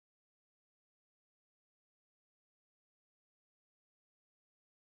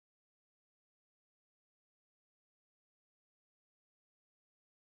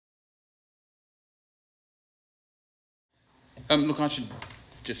Look, I should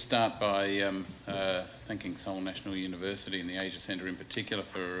just start by thanking Seoul National University and the Asia Centre in particular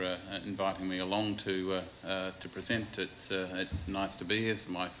for inviting me along to present. It's nice to be here. It's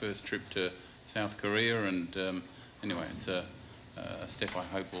my first trip to South Korea, and anyway, it's a step I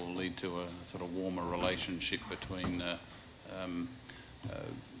hope will lead to a sort of warmer relationship between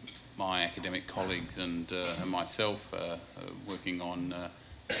my academic colleagues and myself, working on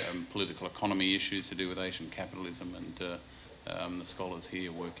political economy issues to do with Asian capitalism, and the scholars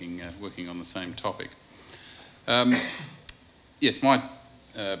here working on the same topic. Yes, my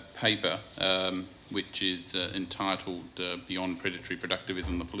paper, which is entitled Beyond Predatory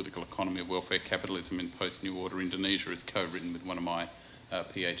Productivism, the Political Economy of Welfare Capitalism in Post-New Order Indonesia, is co-written with one of my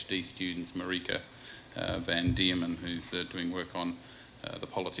PhD students, Marika van Diemen, who's doing work on the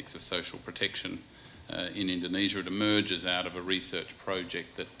politics of social protection in Indonesia. It emerges out of a research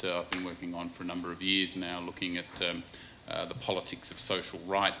project that I've been working on for a number of years now, looking at the politics of social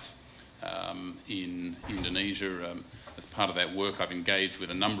rights in Indonesia. As part of that work, I've engaged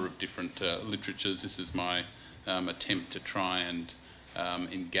with a number of different literatures. This is my attempt to try and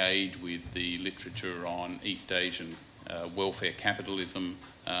engage with the literature on East Asian welfare capitalism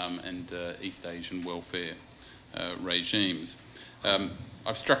and East Asian welfare regimes.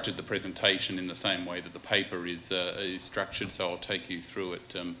 I've structured the presentation in the same way that the paper is structured, so I'll take you through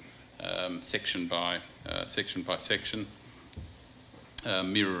it section by section,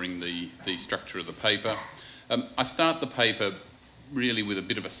 mirroring the structure of the paper. I start the paper really with a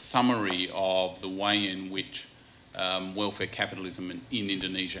bit of a summary of the way in which welfare capitalism in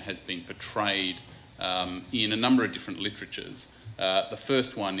Indonesia has been portrayed in a number of different literatures. The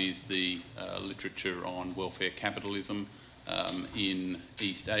first one is the literature on welfare capitalism in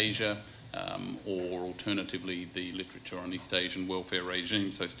East Asia, or alternatively the literature on East Asian welfare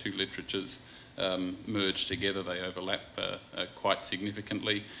regimes. Those two literatures merge together, they overlap quite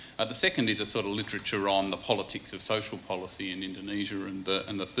significantly. The second is a sort of literature on the politics of social policy in Indonesia, and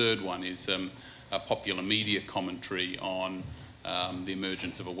the third one is a popular media commentary on the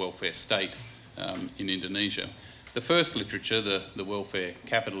emergence of a welfare state in Indonesia. The first literature, the welfare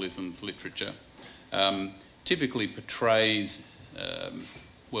capitalisms literature, typically portrays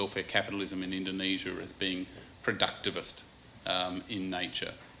welfare capitalism in Indonesia as being productivist in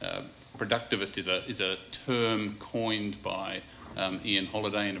nature. Productivist is a term coined by Ian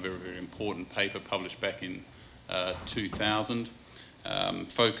Holliday in a very, very important paper published back in 2000,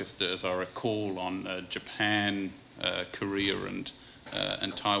 focused, as I recall, on Japan, Korea and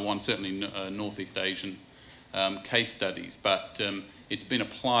Taiwan, certainly Northeast Asian case studies, but it's been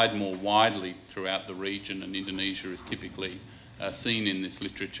applied more widely throughout the region, and Indonesia is typically seen in this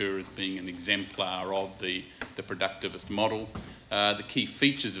literature as being an exemplar of the productivist model. The key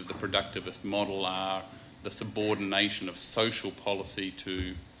features of the productivist model are the subordination of social policy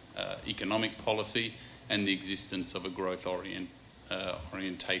to economic policy and the existence of a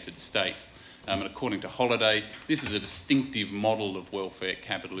growth-orientated state. And according to Holliday, this is a distinctive model of welfare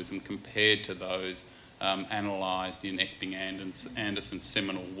capitalism compared to those analysed in Esping Anderson's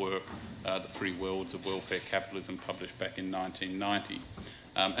seminal work, The Three Worlds of Welfare Capitalism, published back in 1990,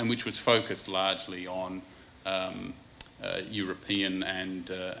 and which was focused largely on European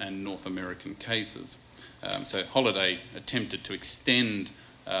and North American cases. So Holliday attempted to extend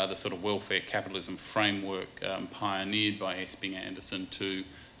the sort of welfare capitalism framework pioneered by Esping Anderson to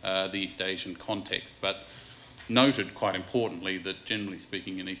the East Asian context, but noted quite importantly that generally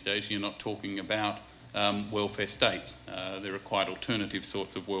speaking in East Asia you're not talking about welfare states. There are quite alternative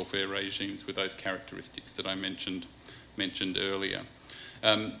sorts of welfare regimes with those characteristics that I mentioned earlier.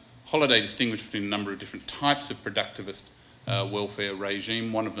 Holliday distinguished between a number of different types of productivist welfare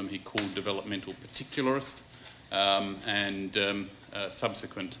regime. One of them he called developmental particularist, and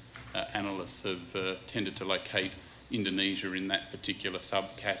subsequent analysts have tended to locate Indonesia in that particular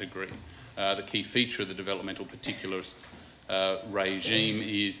subcategory. The key feature of the developmental particularist regime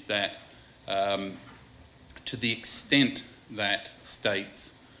is that to the extent that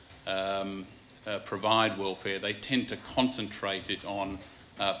states provide welfare, they tend to concentrate it on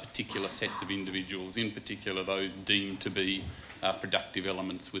particular sets of individuals, in particular those deemed to be productive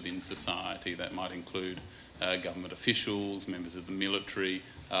elements within society. That might include government officials, members of the military,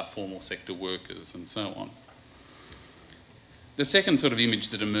 formal sector workers, and so on. The second sort of image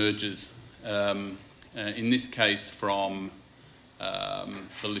that emerges, in this case from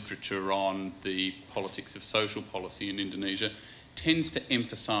the literature on the politics of social policy in Indonesia, tends to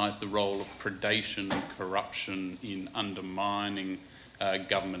emphasise the role of predation and corruption in undermining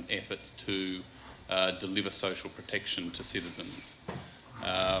government efforts to deliver social protection to citizens.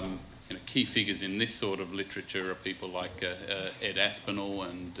 key figures in this sort of literature are people like Ed Aspinall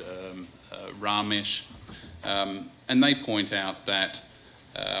and Ramesh, and they point out that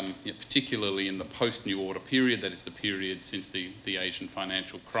particularly in the post-New Order period, that is the period since the Asian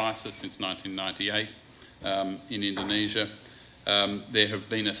financial crisis, since 1998 in Indonesia, there have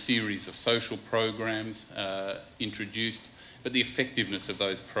been a series of social programs introduced, but the effectiveness of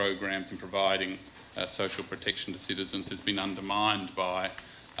those programs in providing social protection to citizens has been undermined by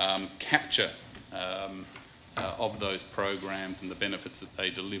capture of those programs and the benefits that they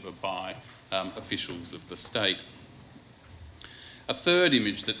deliver by officials of the state. A third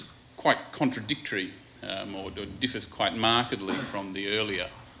image that's quite contradictory or differs quite markedly from the earlier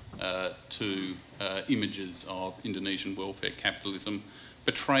two images of Indonesian welfare capitalism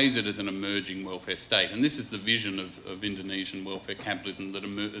portrays it as an emerging welfare state. And this is the vision of Indonesian welfare capitalism that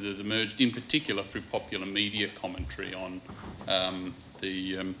has emerged in particular through popular media commentary on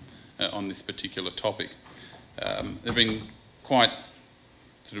this particular topic. There have been quite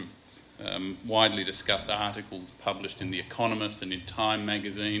sort of widely discussed articles published in The Economist and in Time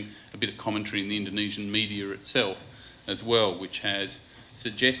magazine, a bit of commentary in the Indonesian media itself as well, which has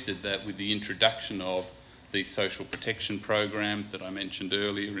suggested that with the introduction of these social protection programs that I mentioned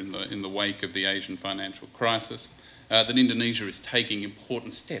earlier in the wake of the Asian financial crisis, that Indonesia is taking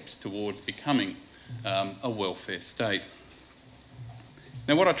important steps towards becoming a welfare state.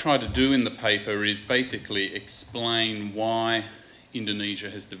 Now, what I try to do in the paper is basically explain why Indonesia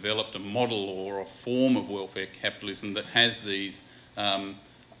has developed a model or a form of welfare capitalism that has these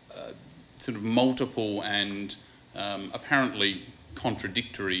sort of multiple and apparently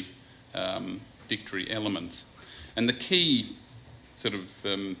contradictory elements. And the key sort of,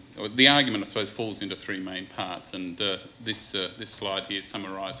 or the argument I suppose falls into three main parts, and this slide here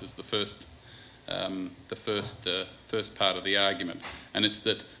summarises the first part of the argument, and it's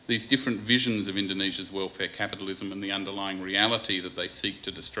that these different visions of Indonesia's welfare capitalism and the underlying reality that they seek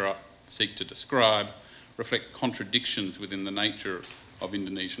to describe reflect contradictions within the nature of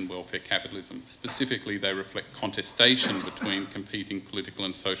Indonesian welfare capitalism. Specifically, they reflect contestation between competing political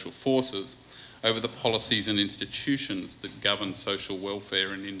and social forces over the policies and institutions that govern social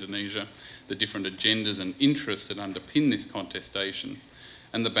welfare in Indonesia, the different agendas and interests that underpin this contestation,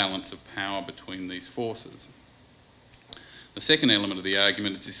 and the balance of power between these forces. The second element of the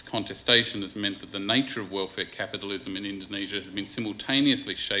argument is this contestation has meant that the nature of welfare capitalism in Indonesia has been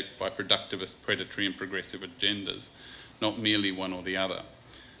simultaneously shaped by productivist, predatory and progressive agendas, not merely one or the other.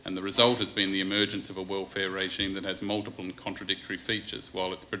 And the result has been the emergence of a welfare regime that has multiple and contradictory features.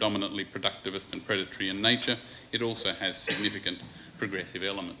 While it's predominantly productivist and predatory in nature, it also has significant progressive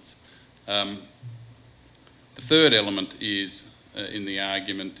elements. The third element is in the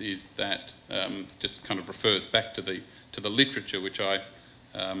argument is that just kind of refers back to the literature, which I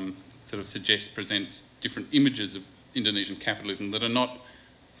sort of suggest presents different images of Indonesian capitalism that are not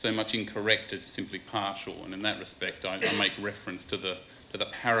so much incorrect as simply partial. And in that respect, I make reference to the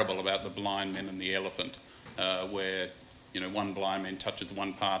parable about the blind man and the elephant, where one blind man touches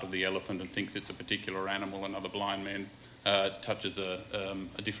one part of the elephant and thinks it's a particular animal, another blind man touches a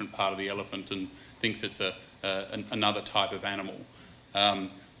different part of the elephant and thinks it's another type of animal.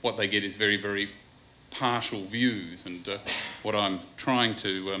 What they get is very, very partial views, and what I'm trying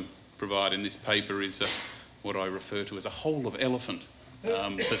to provide in this paper is what I refer to as a whole of elephant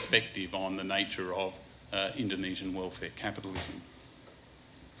perspective on the nature of Indonesian welfare capitalism.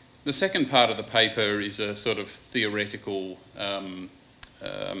 The second part of the paper is a sort of theoretical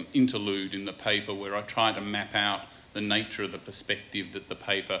interlude in the paper where I try to map out the nature of the perspective that the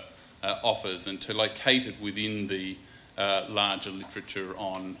paper offers and to locate it within the larger literature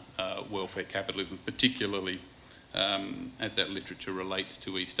on welfare capitalism, particularly as that literature relates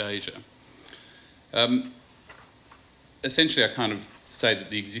to East Asia. Essentially, I kind of say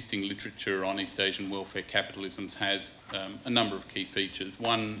that the existing literature on East Asian welfare capitalisms has a number of key features.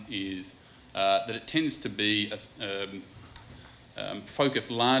 One is that it tends to be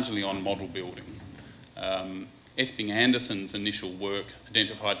focused largely on model building. Esping Anderson's initial work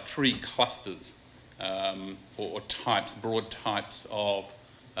identified three clusters or types, broad types of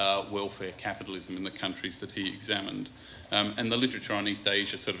welfare capitalism in the countries that he examined. And the literature on East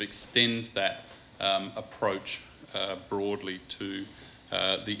Asia sort of extends that approach broadly to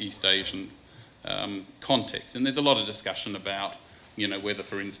the East Asian context. And there's a lot of discussion about, whether,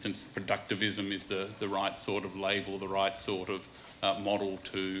 for instance, productivism is the right sort of label, the right sort of model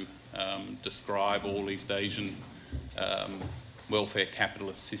to describe all East Asian welfare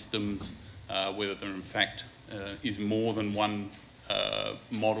capitalist systems, whether there in fact is more than one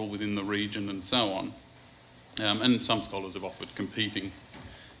model within the region and so on. And some scholars have offered competing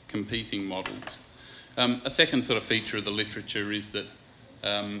competing models. A second sort of feature of the literature is that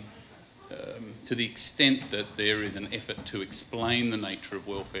to the extent that there is an effort to explain the nature of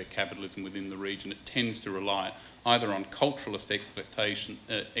welfare capitalism within the region, it tends to rely either on culturalist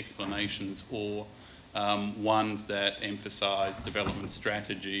explanations or ones that emphasise development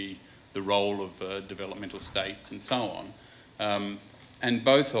strategy, the role of developmental states and so on. And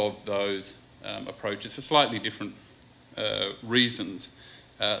both of those approaches, for slightly different reasons,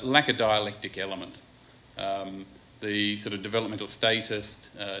 lack a dialectic element. The sort of developmental statist,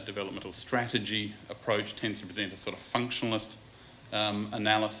 developmental strategy approach tends to present a sort of functionalist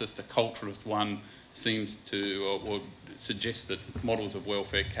analysis. The culturalist one seems to, or suggests that models of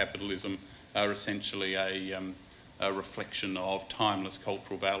welfare capitalism are essentially a reflection of timeless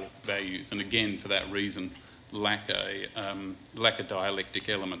cultural values, and again, for that reason, lack a dialectic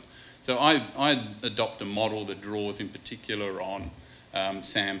element. So I adopt a model that draws in particular on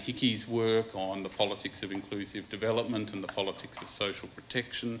Sam Hickey's work on the politics of inclusive development and the politics of social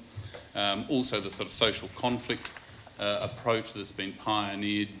protection. Also the sort of social conflict approach that's been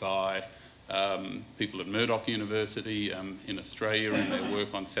pioneered by people at Murdoch University in Australia in their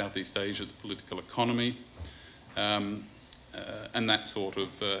work on Southeast Asia's political economy, and that sort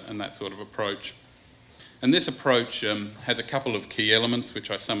of approach. And this approach has a couple of key elements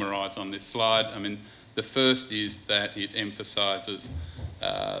which I summarise on this slide. I mean, the first is that it emphasises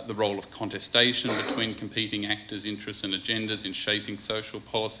the role of contestation between competing actors, interests and agendas in shaping social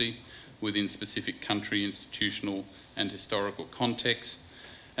policy within specific country, institutional and historical contexts.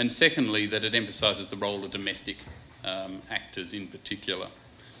 And secondly, that it emphasises the role of domestic actors in particular.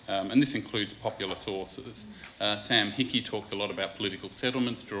 And this includes popular sources. Sam Hickey talks a lot about political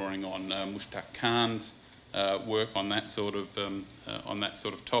settlements, drawing on Mushtaq Khan's work on that sort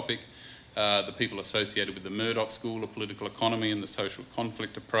of topic. The people associated with the Murdoch School of Political Economy and the social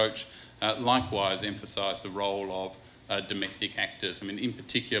conflict approach likewise emphasise the role of domestic actors. I mean, in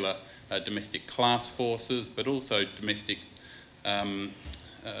particular, domestic class forces, but also domestic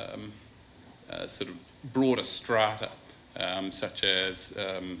sort of broader strata, such as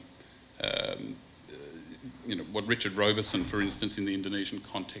what Richard Robeson, for instance, in the Indonesian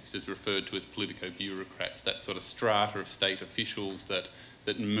context has referred to as politico-bureaucrats, that sort of strata of state officials that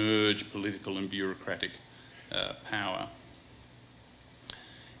merge political and bureaucratic power.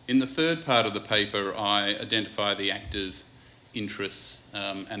 In the third part of the paper, I identify the actors' interests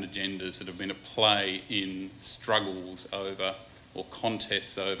and agendas that have been at play in struggles over or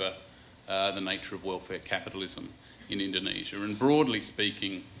contests over the nature of welfare capitalism in Indonesia. And broadly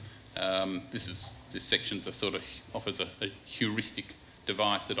speaking, this section offers a heuristic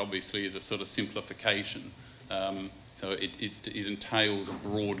device that obviously is a sort of simplification. So it entails a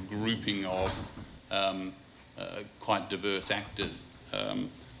broad grouping of quite diverse actors,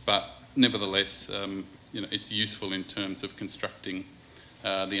 but nevertheless, it's useful in terms of constructing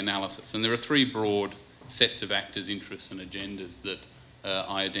the analysis. And there are three broad sets of actors, interests and agendas that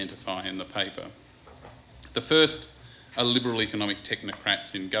I identify in the paper. The first are liberal economic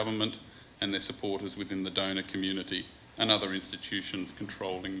technocrats in government and their supporters within the donor community and other institutions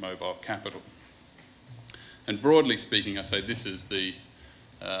controlling mobile capital. And broadly speaking, I say this is the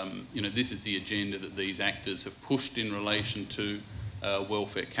agenda that these actors have pushed in relation to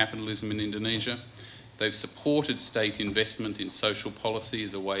welfare capitalism in Indonesia. They've supported state investment in social policy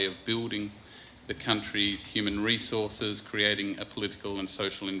as a way of building the country's human resources, creating a political and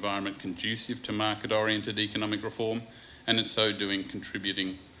social environment conducive to market-oriented economic reform, and in so doing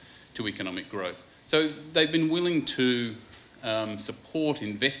contributing to economic growth. So they've been willing to support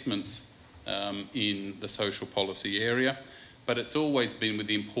investments in the social policy area, but it's always been with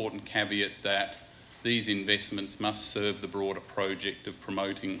the important caveat that these investments must serve the broader project of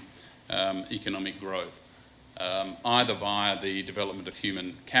promoting economic growth, either via the development of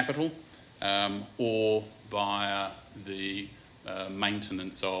human capital or via the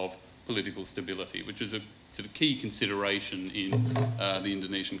maintenance of political stability, which is a sort of key consideration in the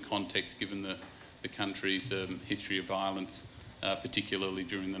Indonesian context, given the country's history of violence, particularly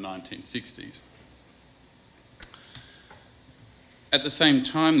during the 1960s. At the same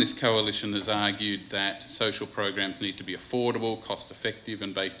time, this coalition has argued that social programs need to be affordable, cost-effective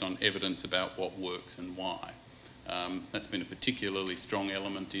and based on evidence about what works and why. That's been a particularly strong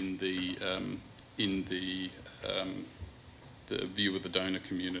element in the view of the donor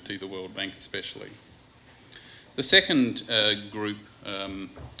community, the World Bank especially. The second group,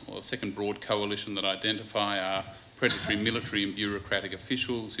 or the second broad coalition that I identify are predatory military and bureaucratic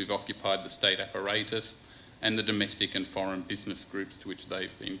officials who've occupied the state apparatus and the domestic and foreign business groups to which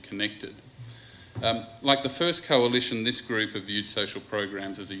they've been connected. Like the first coalition, this group have viewed social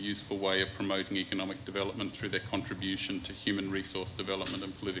programs as a useful way of promoting economic development through their contribution to human resource development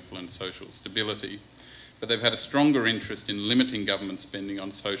and political and social stability. But they've had a stronger interest in limiting government spending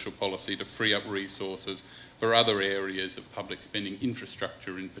on social policy to free up resources for other areas of public spending,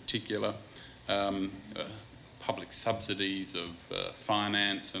 infrastructure in particular, public subsidies of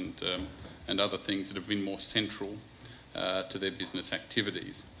finance and other things that have been more central to their business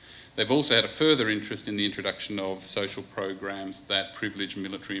activities. They've also had a further interest in the introduction of social programs that privilege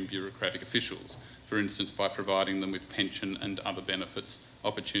military and bureaucratic officials, for instance by providing them with pension and other benefits,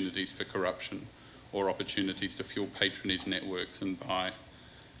 opportunities for corruption, or opportunities to fuel patronage networks and buy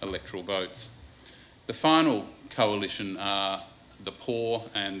electoral votes. The final coalition are the poor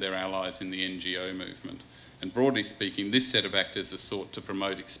and their allies in the NGO movement. And broadly speaking, this set of actors has sought to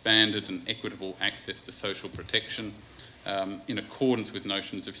promote expanded and equitable access to social protection in accordance with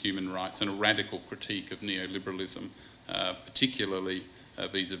notions of human rights and a radical critique of neoliberalism, particularly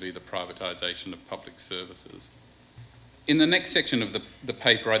vis-à-vis the privatisation of public services. In the next section of the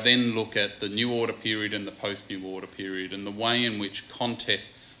paper, I then look at the New Order period and the post-New Order period and the way in which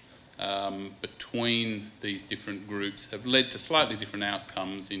contests between these different groups have led to slightly different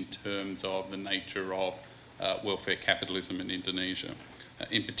outcomes in terms of the nature of welfare capitalism in Indonesia,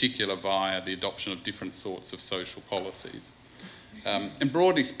 in particular via the adoption of different sorts of social policies. And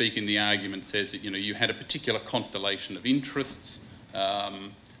broadly speaking, the argument says that you had a particular constellation of interests,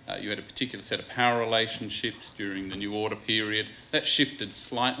 you had a particular set of power relationships during the New Order period. That shifted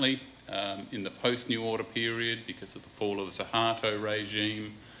slightly in the post-New Order period because of the fall of the Suharto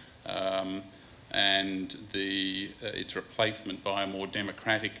regime and its replacement by a more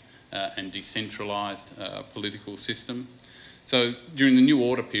democratic and decentralised political system. So during the New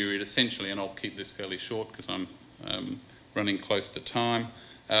Order period, essentially, and I'll keep this fairly short because I'm running close to time,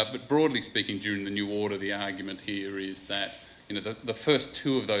 but broadly speaking, during the New Order, the argument here is that the first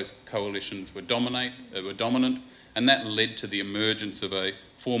two of those coalitions were dominant, and that led to the emergence of a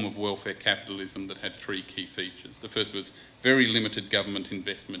form of welfare capitalism that had three key features. The first was very limited government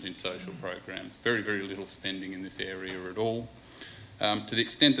investment in social programs, very, very little spending in this area at all. To the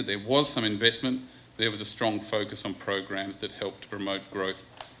extent that there was some investment, there was a strong focus on programs that helped to promote growth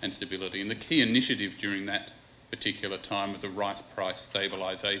and stability. And the key initiative during that particular time was a rice price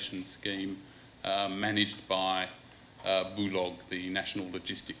stabilisation scheme managed by Bulog, the National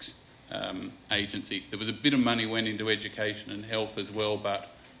Logistics Agency. There was a bit of money went into education and health as well,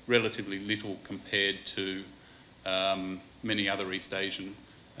 but relatively little compared to many other East Asian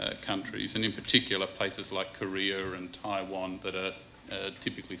countries, and in particular places like Korea and Taiwan that are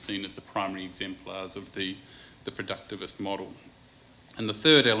typically seen as the primary exemplars of the productivist model. And the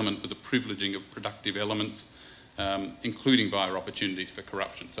third element was a privileging of productive elements, including via opportunities for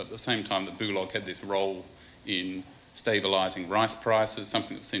corruption. So at the same time that Bulog had this role in stabilising rice prices,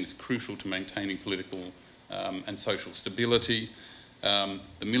 something that was seen as crucial to maintaining political and social stability,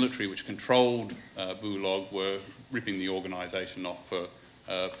 the military which controlled Bulog were ripping the organisation off for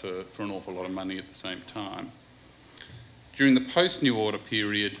an awful lot of money at the same time. During the post-New Order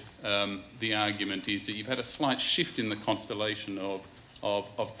period, the argument is that you've had a slight shift in the constellation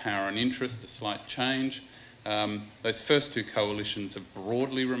of power and interest, a slight change. Those first two coalitions have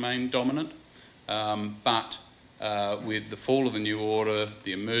broadly remained dominant, but with the fall of the New Order,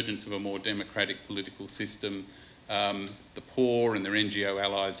 the emergence of a more democratic political system, the poor and their NGO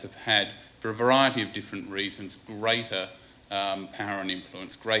allies have had, for a variety of different reasons, greater power and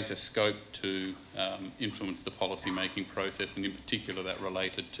influence, greater scope to influence the policy-making process, and in particular that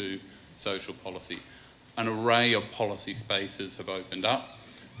related to social policy. An array of policy spaces have opened up.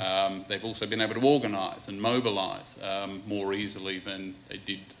 They've also been able to organise and mobilise more easily than they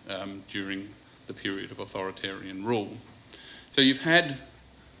did during the period of authoritarian rule. So you've had,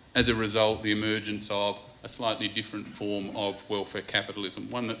 as a result, the emergence of a slightly different form of welfare capitalism,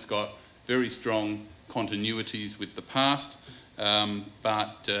 one that's got very strong continuities with the past,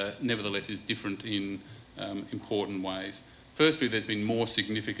 but nevertheless is different in important ways. Firstly, there's been more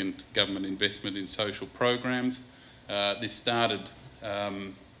significant government investment in social programs. This started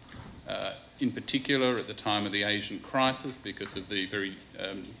in particular at the time of the Asian crisis because of the very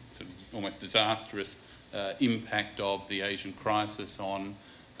sort of almost disastrous impact of the Asian crisis on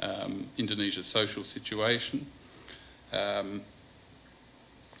Indonesia's social situation.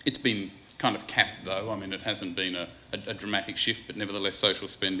 It's been kind of capped though. I mean, it hasn't been a dramatic shift, but nevertheless social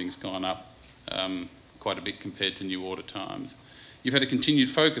spending's gone up quite a bit compared to New Order times. You've had a continued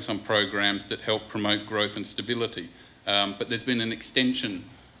focus on programs that help promote growth and stability, but there's been an extension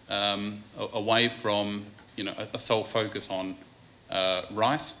away from a sole focus on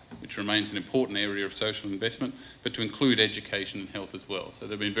rice, which remains an important area of social investment, but to include education and health as well. So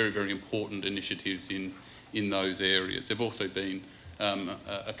there have been very, very important initiatives in those areas. There have also been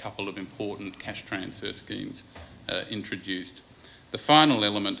a couple of important cash transfer schemes introduced. The final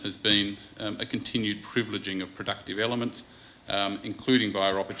element has been a continued privileging of productive elements, including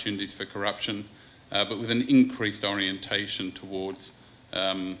via opportunities for corruption, but with an increased orientation towards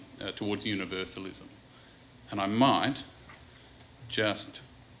universalism. And I might just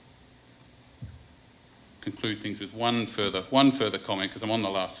conclude things with one further comment, because I'm on the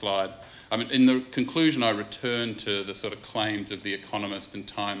last slide. I mean, in the conclusion, I return to the sort of claims of The Economist and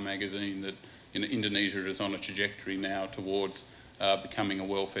Time magazine that Indonesia is on a trajectory now towards becoming a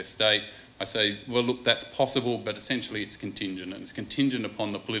welfare state. I say, well, look, that's possible, but essentially it's contingent, and it's contingent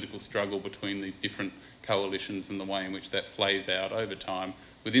upon the political struggle between these different coalitions and the way in which that plays out over time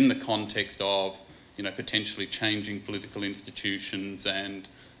within the context of, potentially changing political institutions and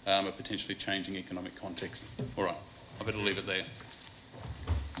a potentially changing economic context. All right, I better leave it there.